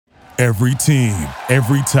Every team,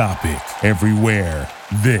 every topic, everywhere.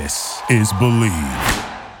 This is Believe.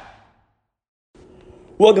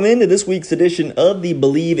 Welcome into this week's edition of the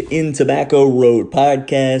Believe in Tobacco Road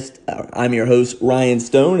podcast. I'm your host, Ryan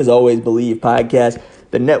Stone. As always, Believe Podcast,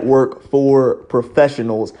 the network for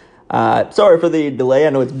professionals. Sorry for the delay. I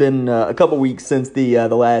know it's been a couple weeks since the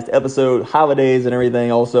last episode, holidays and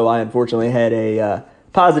everything. Also, I unfortunately had a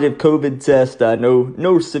positive COVID test.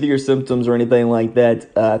 No severe symptoms or anything like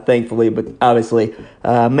that, thankfully. But obviously,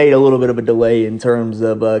 made a little bit of a delay in terms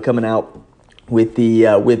of coming out with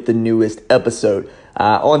the newest episode.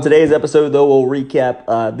 On today's episode, though, we'll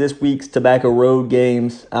recap this week's Tobacco Road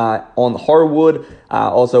games on the hardwood.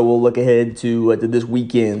 Also, we'll look ahead to this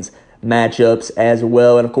weekend's matchups as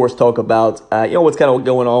well, and of course, talk about what's kind of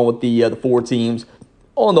going on with the four teams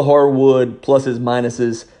on the hardwood, pluses,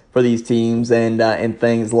 minuses for these teams, and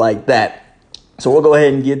things like that. So we'll go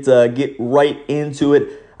ahead and get right into it.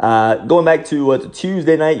 Going back to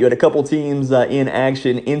Tuesday night, you had a couple teams in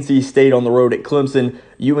action. NC State on the road at Clemson,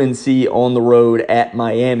 UNC on the road at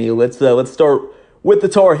Miami. Let's start with the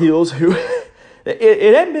Tar Heels, who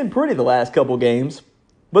it hadn't been pretty the last couple games,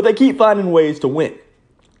 but they keep finding ways to win.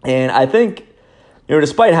 And I think,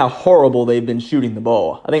 despite how horrible they've been shooting the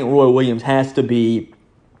ball, I think Roy Williams has to be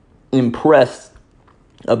impressed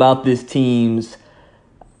about this team's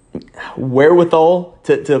wherewithal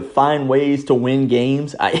to find ways to win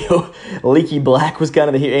games. Leaky Black was kind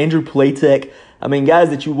of the hero. Andrew Platek. I mean,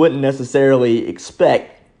 guys that you wouldn't necessarily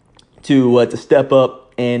expect to step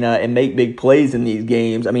up and make big plays in these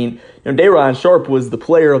games. I mean, Day'Ron Sharpe was the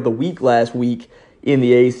player of the week last week in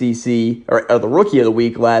the ACC, or the rookie of the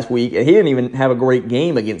week last week, and he didn't even have a great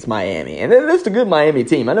game against Miami. And it's a good Miami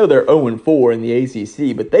team. I know they're 0-4 in the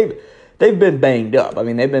ACC, but they've been banged up. I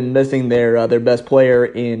mean, they've been missing their best player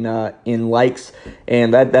in Likes,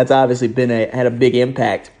 and that's obviously had a big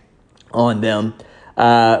impact on them.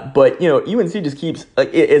 But UNC just keeps,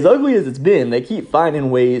 as ugly as it's been, they keep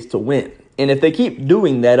finding ways to win. And if they keep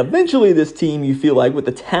doing that, eventually this team, you feel like with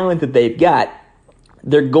the talent that they've got,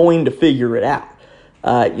 they're going to figure it out.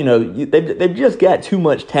 They've just got too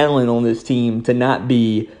much talent on this team to not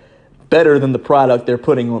be better than the product they're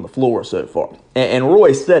putting on the floor so far. And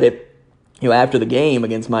Roy said it, after the game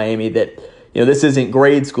against Miami, that this isn't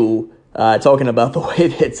grade school. Talking about the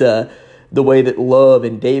way that Love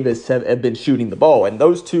and Davis have been shooting the ball, and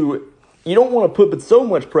those two, you don't want to put so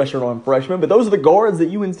much pressure on freshmen, but those are the guards that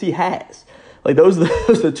UNC has. Like those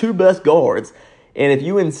are the two best guards, and if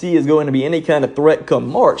UNC is going to be any kind of threat come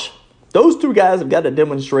March, those two guys have got to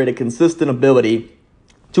demonstrate a consistent ability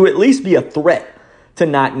to at least be a threat to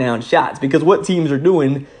knock down shots. Because what teams are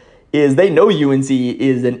doing is they know UNC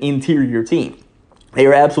is an interior team. They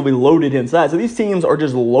are absolutely loaded inside. So these teams are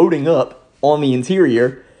just loading up on the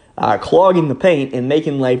interior, clogging the paint, and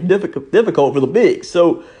making life difficult for the bigs.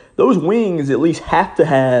 So those wings at least have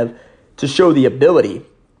to show the ability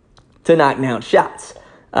to knock down shots.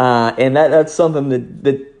 And that's something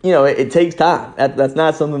that it takes time. That's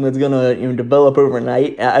not something that's going to develop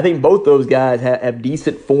overnight. I think both those guys have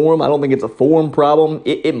decent form. I don't think it's a form problem.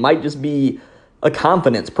 It might just be a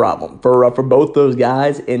confidence problem for both those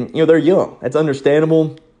guys. And they're young. That's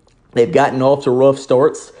understandable. They've gotten off to rough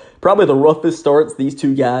starts. Probably the roughest starts these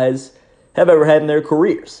two guys have ever had in their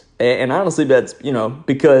careers. And honestly, that's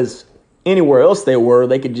because anywhere else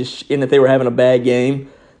they could just, and if they were having a bad game,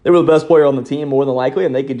 they were the best player on the team more than likely,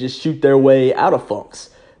 and they could just shoot their way out of funks.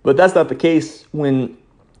 But that's not the case when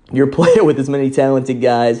you're playing with as many talented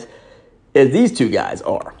guys as these two guys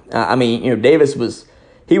are. Davis was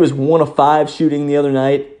 1 of 5 shooting the other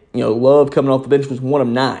night. Love coming off the bench was 1 of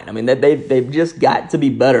 9. I mean, they've just got to be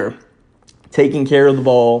better taking care of the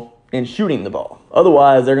ball and shooting the ball.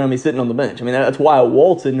 Otherwise, they're going to be sitting on the bench. I mean, that's why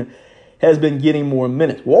Walton has been getting more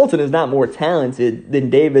minutes. Walton is not more talented than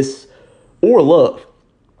Davis or Love,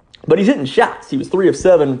 but he's hitting shots. He was 3 of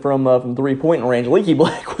 7 from three-point range. Leaky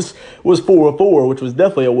Black was 4 of 4, which was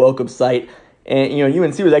definitely a welcome sight. And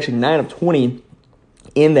UNC was actually 9 of 20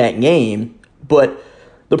 in that game. But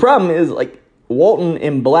the problem is, Walton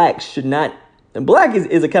and Black should not. And Black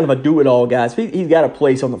is a kind of a do-it-all guy. So he's got a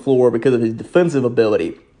place on the floor because of his defensive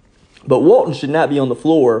ability. But Walton should not be on the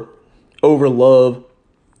floor over Love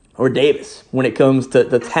or Davis when it comes to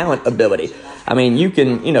the talent ability. I mean, you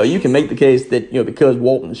can make the case that, because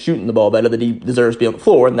Walton's shooting the ball better, that he deserves to be on the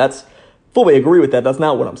floor, and that's fully agree with that. That's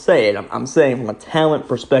not what I'm saying. I'm saying from a talent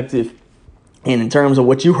perspective, and in terms of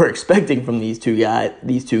what you were expecting from these two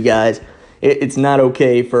guys, it's not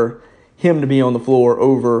okay for him to be on the floor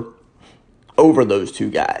over those two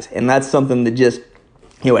guys, and that's something that just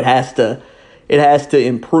it has to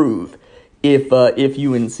improve if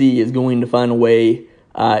UNC is going to find a way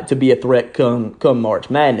to be a threat come March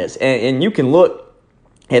Madness. And you can look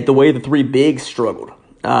at the way the three bigs struggled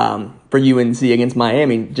for UNC against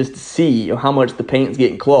Miami just to see how much the paint's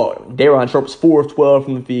getting clogged. Day'Ron Sharpe was 4 of 12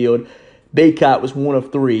 from the field. Bacot was 1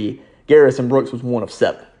 of 3. Garrison Brooks was 1 of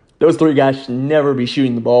 7. Those three guys should never be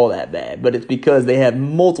shooting the ball that bad, but it's because they have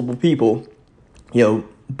multiple people,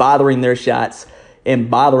 bothering their shots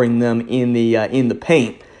and bothering them in the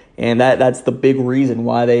paint, and that's the big reason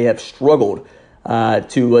why they have struggled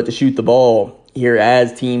to shoot the ball here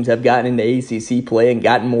as teams have gotten into ACC play and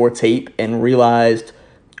gotten more tape and realized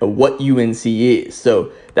what UNC is.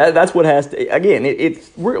 So that's what has to, again,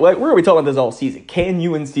 we're going to be talking about this all season. Can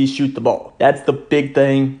UNC shoot the ball? That's the big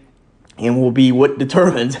thing, and will be what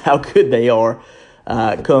determines how good they are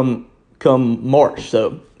come March.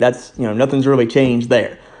 So that's, nothing's really changed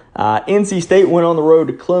there. NC State went on the road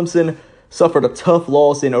to Clemson, suffered a tough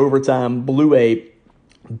loss in overtime, blew a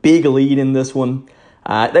big lead in this one.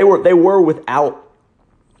 They were without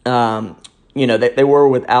they were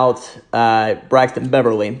without Braxton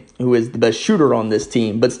Beverly, who is the best shooter on this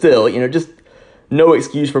team, but still, just no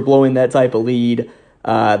excuse for blowing that type of lead.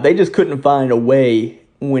 They just couldn't find a way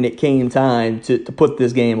when it came time to put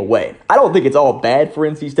this game away. I don't think it's all bad for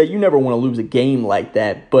NC State. You never want to lose a game like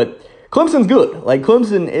that, but Clemson's good. Like,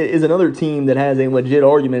 Clemson is another team that has a legit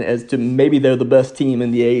argument as to maybe they're the best team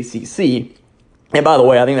in the ACC. And by the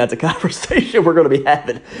way, I think that's a conversation we're going to be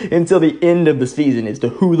having until the end of the season as to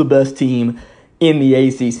who the best team in the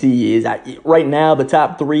ACC is. Right now, the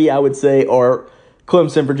top three, I would say, are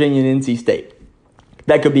Clemson, Virginia, and NC State.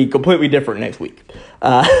 That could be completely different next week.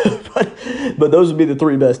 But those would be the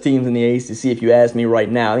three best teams in the ACC if you ask me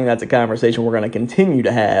right now. I think that's a conversation we're going to continue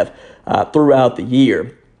to have throughout the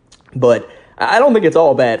year. But I don't think it's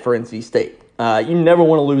all bad for NC State. You never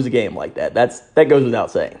want to lose a game like that. That goes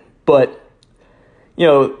without saying. But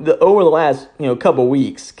over the last couple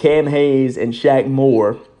weeks, Cam Hayes and Shaq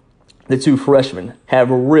Moore, the two freshmen, have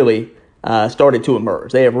really started to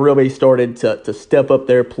emerge. They have really started to step up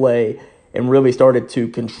their play and really started to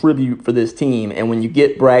contribute for this team. And when you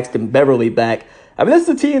get Braxton Beverly back, this is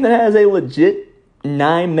a team that has a legit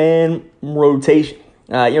 9-man rotation.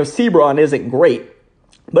 Sebron isn't great,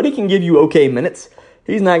 but he can give you okay minutes.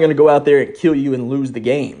 He's not going to go out there and kill you and lose the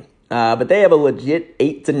game. But they have a legit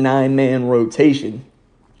 8 to 9-man rotation,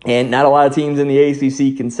 and not a lot of teams in the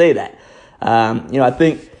ACC can say that. I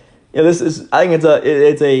think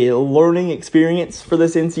it's a learning experience for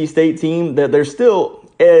this NC State team that they're still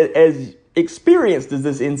as experienced as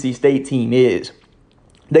this NC State team is.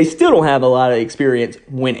 They still don't have a lot of experience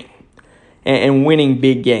winning and winning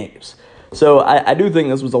big games. So I do think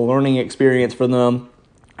this was a learning experience for them.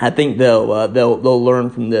 I think they'll learn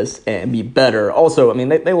from this and be better. Also,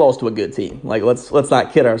 they lost to a good team. Like, let's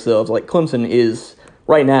not kid ourselves. Like, Clemson is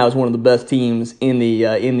right now one of the best teams in the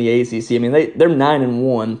ACC. They're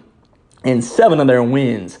 9-1, and 7 of their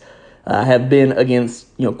wins have been against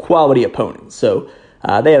quality opponents. So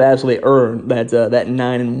they have absolutely earned that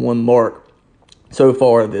 9-1 mark so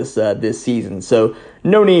far this season. So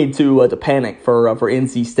no need to panic for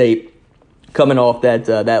NC State coming off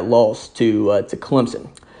that loss to Clemson.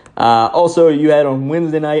 Also, you had on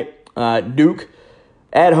Wednesday night, Duke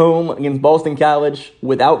at home against Boston College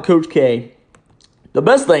without Coach K. The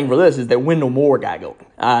best thing for this is that Wendell Moore got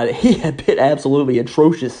going. He had been absolutely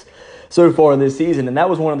atrocious so far this season, and that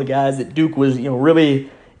was one of the guys that Duke was really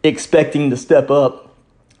expecting to step up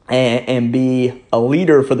and be a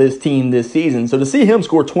leader for this team this season. So to see him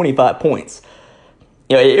score 25 points,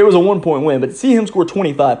 it was a 1-point win, but to see him score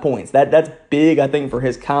 25 points, that's big, I think, for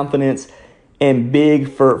his confidence and big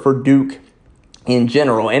for Duke in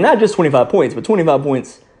general. And not just 25 points, but 25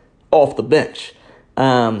 points off the bench.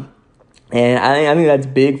 And I think that's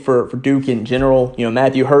big for Duke in general.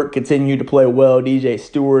 Matthew Hurt continued to play well. DJ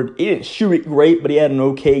Stewart, he didn't shoot it great, but he had an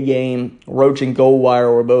okay game. Roach and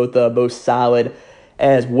Goldwire were both solid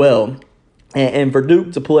as well. And for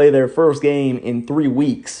Duke to play their first game in 3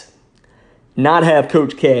 weeks, not have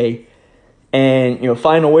Coach K, and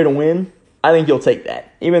find a way to win, I think you'll take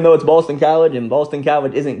that. Even though it's Boston College and Boston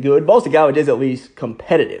College isn't good, Boston College is at least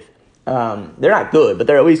competitive. They're not good, but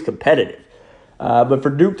they're at least competitive. But for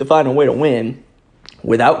Duke to find a way to win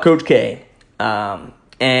without Coach K,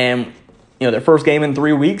 and their first game in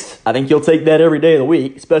 3 weeks, I think you'll take that every day of the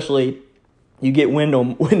week, especially you get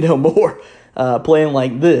Wendell Moore playing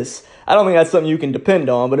like this. I don't think that's something you can depend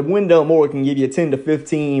on, but if Wendell Moore can give you 10 to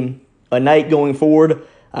 15 a night going forward,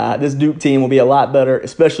 this Duke team will be a lot better,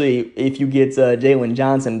 especially if you get Jalen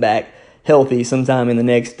Johnson back healthy sometime in the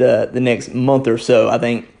next month or so. I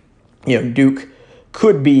think Duke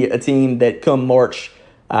could be a team that come March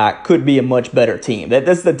could be a much better team.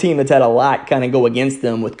 That's the team that's had a lot kind of go against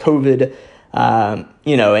them with COVID,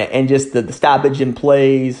 and just the stoppage in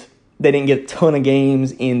plays. They didn't get a ton of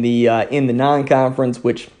games in the non-conference,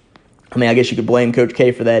 which, I mean, I guess you could blame Coach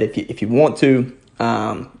K for that if you want to.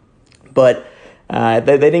 But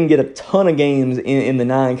they didn't get a ton of games in the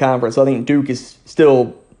non-conference, so I think Duke is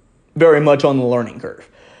still very much on the learning curve.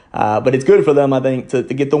 But it's good for them, I think, to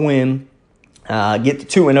get the win, get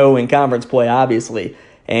to 2-0 in conference play, obviously,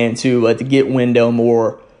 and to get Wendell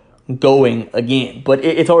Moore going again. But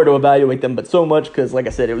it's hard to evaluate them, but so much because, like I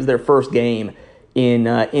said, it was their first game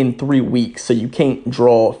in 3 weeks, so you can't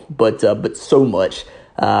draw but so much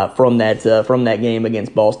from that game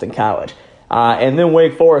against Boston College. And then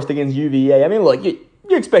Wake Forest against UVA. I mean, look, you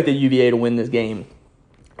expected UVA to win this game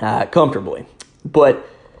comfortably, but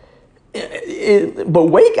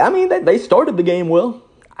Wake, I mean, they started the game well.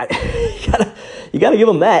 You gotta give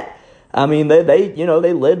them that. I mean,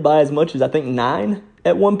 they led by as much as I think 9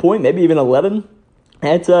 at one point, maybe even 11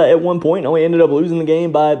 at one point. Only ended up losing the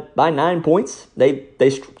game by 9 points. They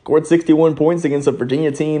scored 61 points against a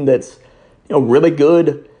Virginia team that's really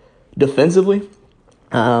good defensively.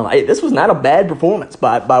 This was not a bad performance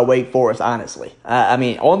by Wake Forest, honestly. I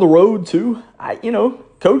mean, on the road too.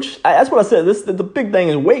 Coach. That's what I said. The big thing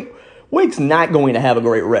is Wake's not going to have a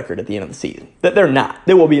great record at the end of the season. That they're not.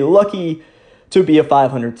 They will be lucky to be a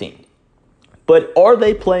 500 team. But are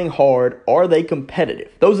they playing hard? Are they competitive?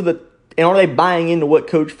 And are they buying into what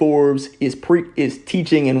Coach Forbes is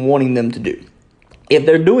teaching and wanting them to do? If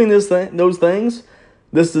they're doing those things,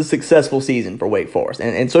 this is a successful season for Wake Forest.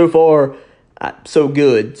 And so far, so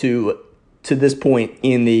good to this point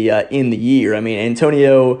in the year. I mean,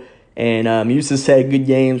 Antonio and Musis had good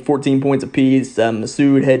games, 14 points apiece.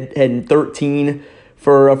 Masood had 13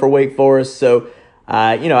 for Wake Forest. So,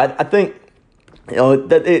 I think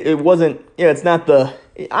that it wasn't. It's not the.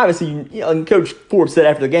 Obviously, Coach Forbes said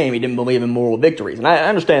after the game he didn't believe in moral victories, and I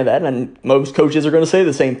understand that, and most coaches are going to say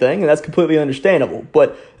the same thing, and that's completely understandable.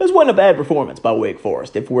 But this wasn't a bad performance by Wake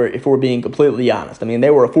Forest, if we're being completely honest. I mean, they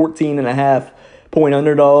were a 14.5-point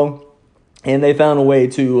underdog, and they found a way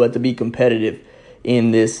to be competitive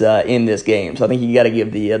in this game. So I think you got to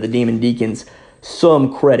give the Demon Deacons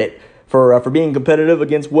some credit for being competitive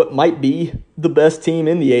against what might be the best team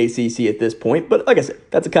in the ACC at this point. But like I said,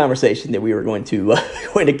 that's a conversation that we were going to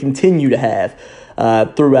continue to have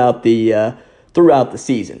throughout the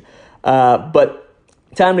season. But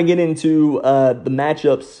time to get into the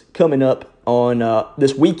matchups coming up on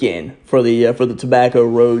this weekend for the Tobacco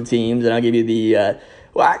Road teams, and I'll give you the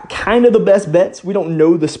kind of the best bets. We don't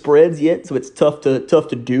know the spreads yet, so it's tough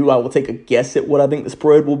to do. I will take a guess at what I think the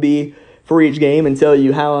spread will be for each game and tell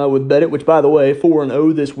you how I would bet it, which, by the way,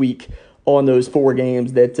 4-0 this week on those 4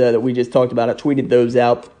 games that we just talked about. I tweeted those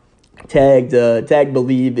out, tagged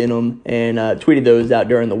Believe in them, and tweeted those out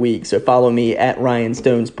during the week. So follow me at Ryan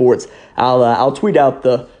Stone Sports. I'll tweet out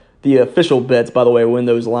the official bets, by the way, when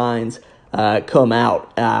those lines come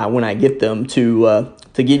out, when I get them to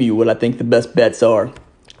give you what I think the best bets are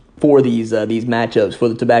for these matchups for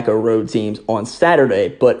the Tobacco Road teams on Saturday.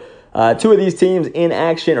 But 2 of these teams in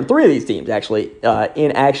action, or 3 of these teams actually,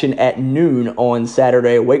 in action at noon on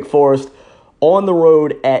Saturday. Wake Forest on the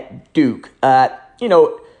road at Duke.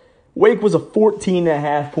 Wake was a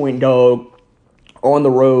 14.5-point dog on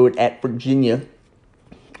the road at Virginia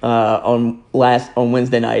on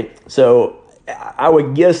Wednesday night. So I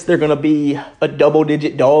would guess they're going to be a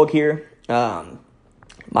double-digit dog here.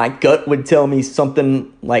 My gut would tell me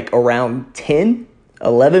something like around 10,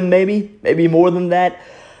 11 maybe more than that.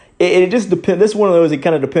 It just depends. This is one of those, it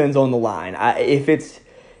kind of depends on the line. If it's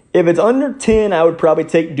under 10, I would probably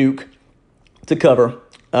take Duke to cover.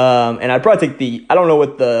 And I'd probably take I don't know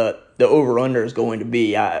what the over-under is going to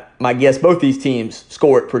be. My guess, both these teams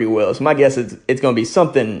score it pretty well. So my guess is it's going to be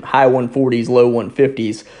something high 140s, low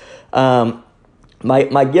 150s.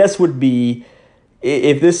 My guess would be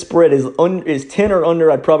if this spread is 10 or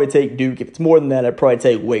under, I'd probably take Duke. If it's more than that, I'd probably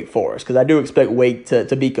take Wake Forest, because I do expect Wake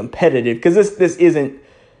to be competitive, because this isn't,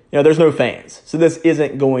 there's no fans. So this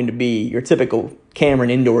isn't going to be your typical Cameron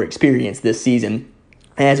Indoor experience this season,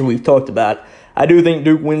 as we've talked about. I do think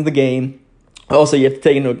Duke wins the game. Also, you have to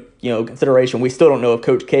take into consideration, we still don't know if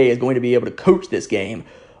Coach K is going to be able to coach this game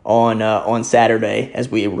on Saturday, as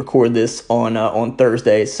we record this on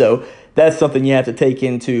Thursday. So that's something you have to take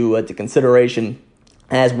into consideration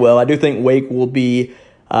as well. I do think Wake will be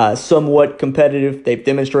somewhat competitive. They've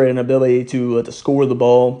demonstrated an ability to score the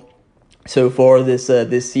ball so far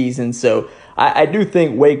this season. So I do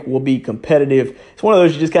think Wake will be competitive. It's one of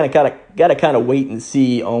those you just got to wait and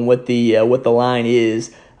see on what the line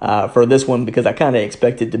is for this one, because I kind of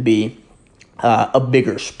expect it to be a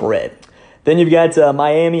bigger spread. Then you've got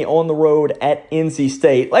Miami on the road at NC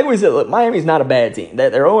State. Like we said, look, Miami's not a bad team. They're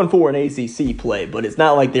 0-4 in ACC play, but it's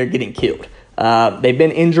not like they're getting killed. They've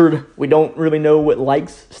been injured. We don't really know what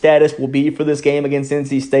Lyke's status will be for this game against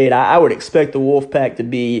NC State. I would expect the Wolfpack to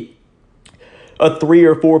be a 3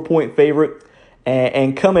 or 4 point favorite,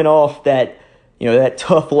 and coming off that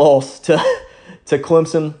tough loss to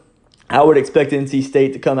Clemson, I would expect NC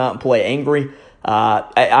State to come out and play angry.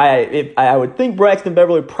 I would think Braxton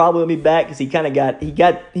Beverly would probably be back because he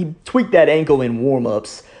tweaked that ankle in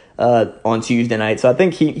warmups on Tuesday night, so I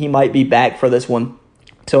think he might be back for this one.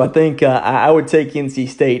 So I think I would take NC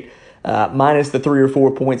State minus the 3 or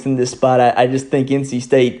 4 points in this spot. I just think NC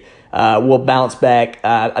State will bounce back.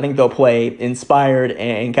 I think they'll play inspired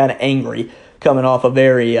and kind of angry, coming off a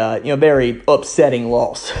very upsetting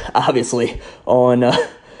loss, obviously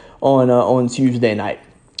on Tuesday night.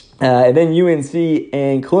 And then UNC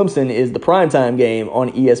and Clemson is the primetime game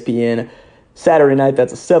on ESPN Saturday night.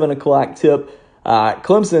 That's a 7 o'clock tip.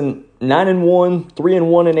 Clemson 9-1,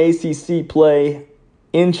 3-1 in ACC play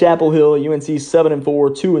in Chapel Hill. UNC 7-4,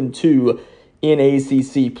 2-2 in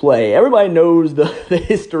ACC play. Everybody knows the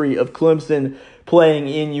history of Clemson playing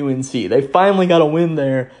in UNC. They finally got a win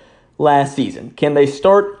there last season. Can they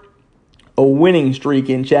start a winning streak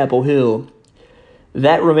in Chapel Hill?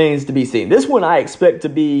 That remains to be seen. This one I expect to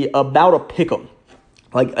be about a pick'em,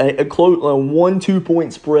 like a close 1-2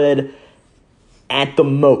 point spread at the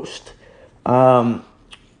most. I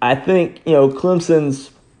think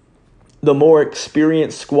Clemson's the more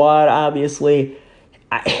experienced squad. Obviously,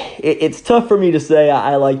 it's tough for me to say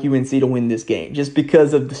I like UNC to win this game just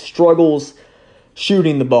because of the struggles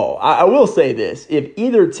shooting the ball. I will say this: if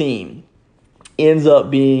either team ends up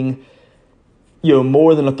being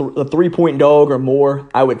more than a 3-point dog or more,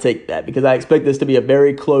 I would take that because I expect this to be a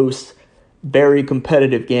very close, very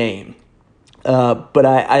competitive game. But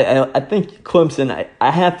I think Clemson,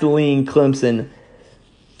 I have to lean Clemson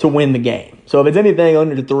to win the game. So if it's anything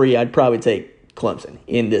under the 3, I'd probably take Clemson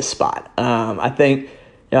in this spot.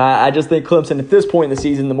 I just think Clemson at this point in the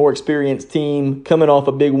season, the more experienced team, coming off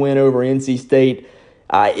a big win over NC State.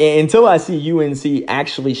 Until I see UNC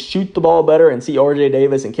actually shoot the ball better and see RJ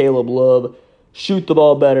Davis and Caleb Love shoot the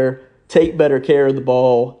ball better, take better care of the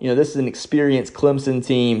ball. This is an experienced Clemson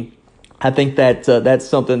team. I think that that's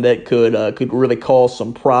something that could really cause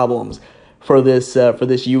some problems for this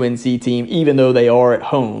UNC team, even though they are at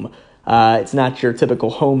home. It's not your typical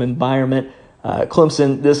home environment.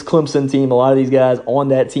 This Clemson team, a lot of these guys on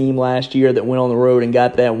that team last year that went on the road and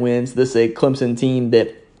got that win. So this is a Clemson team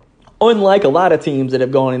that, unlike a lot of teams that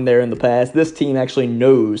have gone in there in the past, this team actually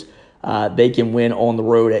knows they can win on the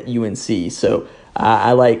road at UNC. So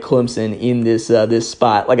I like Clemson in this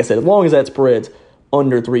spot. Like I said, as long as that spread's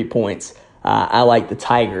under 3 points, I like the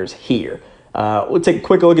Tigers here. We'll take a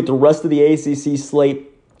quick look at the rest of the ACC slate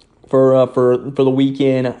for the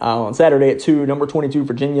weekend. On Saturday at 2, number 22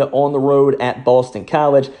 Virginia on the road at Boston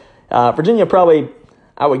College. Virginia probably,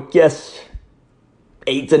 I would guess,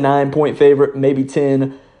 8 to 9 point favorite, maybe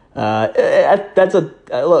 10. That's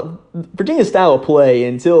look, Virginia's style of play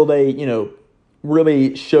until they,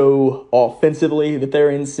 really show offensively that they're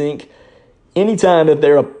in sync. Anytime that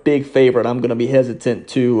they're a big favorite, I'm going to be hesitant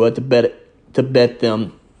to bet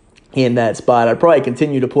them in that spot. I'd probably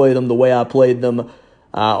continue to play them the way I played them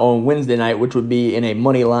on Wednesday night, which would be in a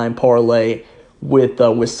money line parlay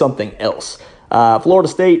with something else. Florida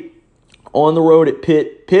State on the road at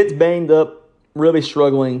Pitt. Pitt's banged up, really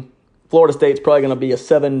struggling. Florida State's probably going to be a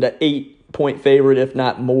 7 to 8 point favorite, if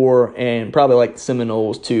not more, and probably like the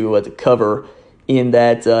Seminoles to cover in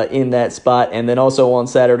that spot. And then also on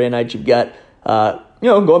Saturday night, you've got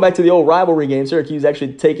going back to the old rivalry game. Syracuse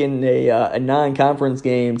actually taking a non-conference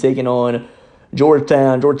game, taking on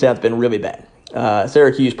Georgetown. Georgetown's been really bad.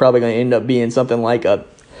 Syracuse probably going to end up being something like a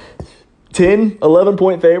 10, 11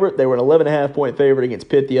 point favorite. They were an 11.5 point favorite against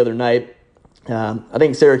Pitt the other night. I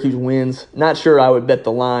think Syracuse wins. Not sure I would bet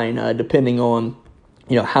the line, depending on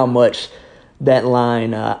how much that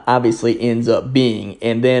line obviously ends up being.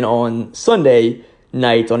 And then on Sunday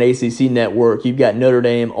night on ACC Network, you've got Notre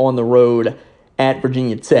Dame on the road at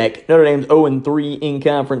Virginia Tech. Notre Dame's 0-3 in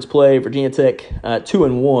conference play. Virginia Tech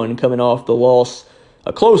 2-1 coming off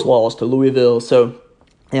a close loss to Louisville. So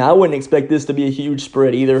I wouldn't expect this to be a huge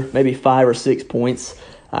spread either. Maybe 5 or 6 points.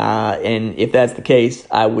 And if that's the case,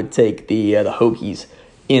 I would take the Hokies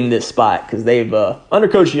in this spot because they've under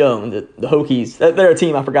Coach Young, the Hokies. They're a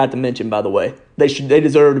team I forgot to mention, by the way. They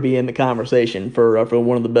deserve to be in the conversation for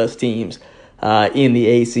one of the best teams in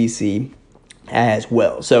the ACC as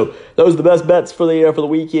well. So those are the best bets for the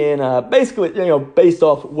weekend. Basically, based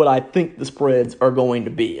off what I think the spreads are going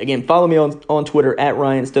to be. Again, follow me on Twitter at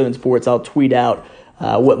Ryan Stone Sports. I'll tweet out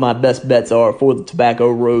what my best bets are for the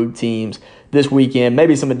Tobacco Road teams this weekend.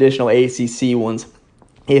 Maybe some additional ACC ones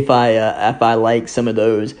if I like some of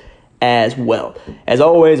those as well. As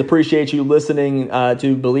always, appreciate you listening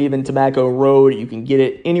to Believe in Tobacco Road. You can get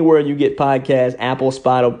it anywhere you get podcasts, Apple,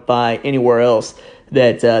 Spotify, anywhere else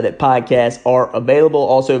that podcasts are available.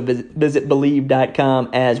 Also, visit Believe.com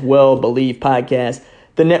as well. Believe Podcast,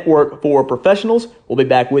 the network for professionals. We'll be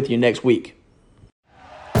back with you next week.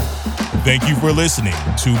 Thank you for listening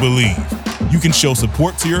to Believe. You can show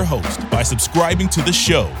support to your host by subscribing to the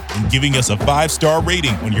show and giving us a 5-star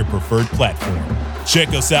rating on your preferred platform. Check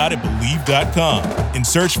us out at Believe.com and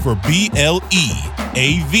search for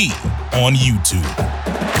BLEAV on YouTube.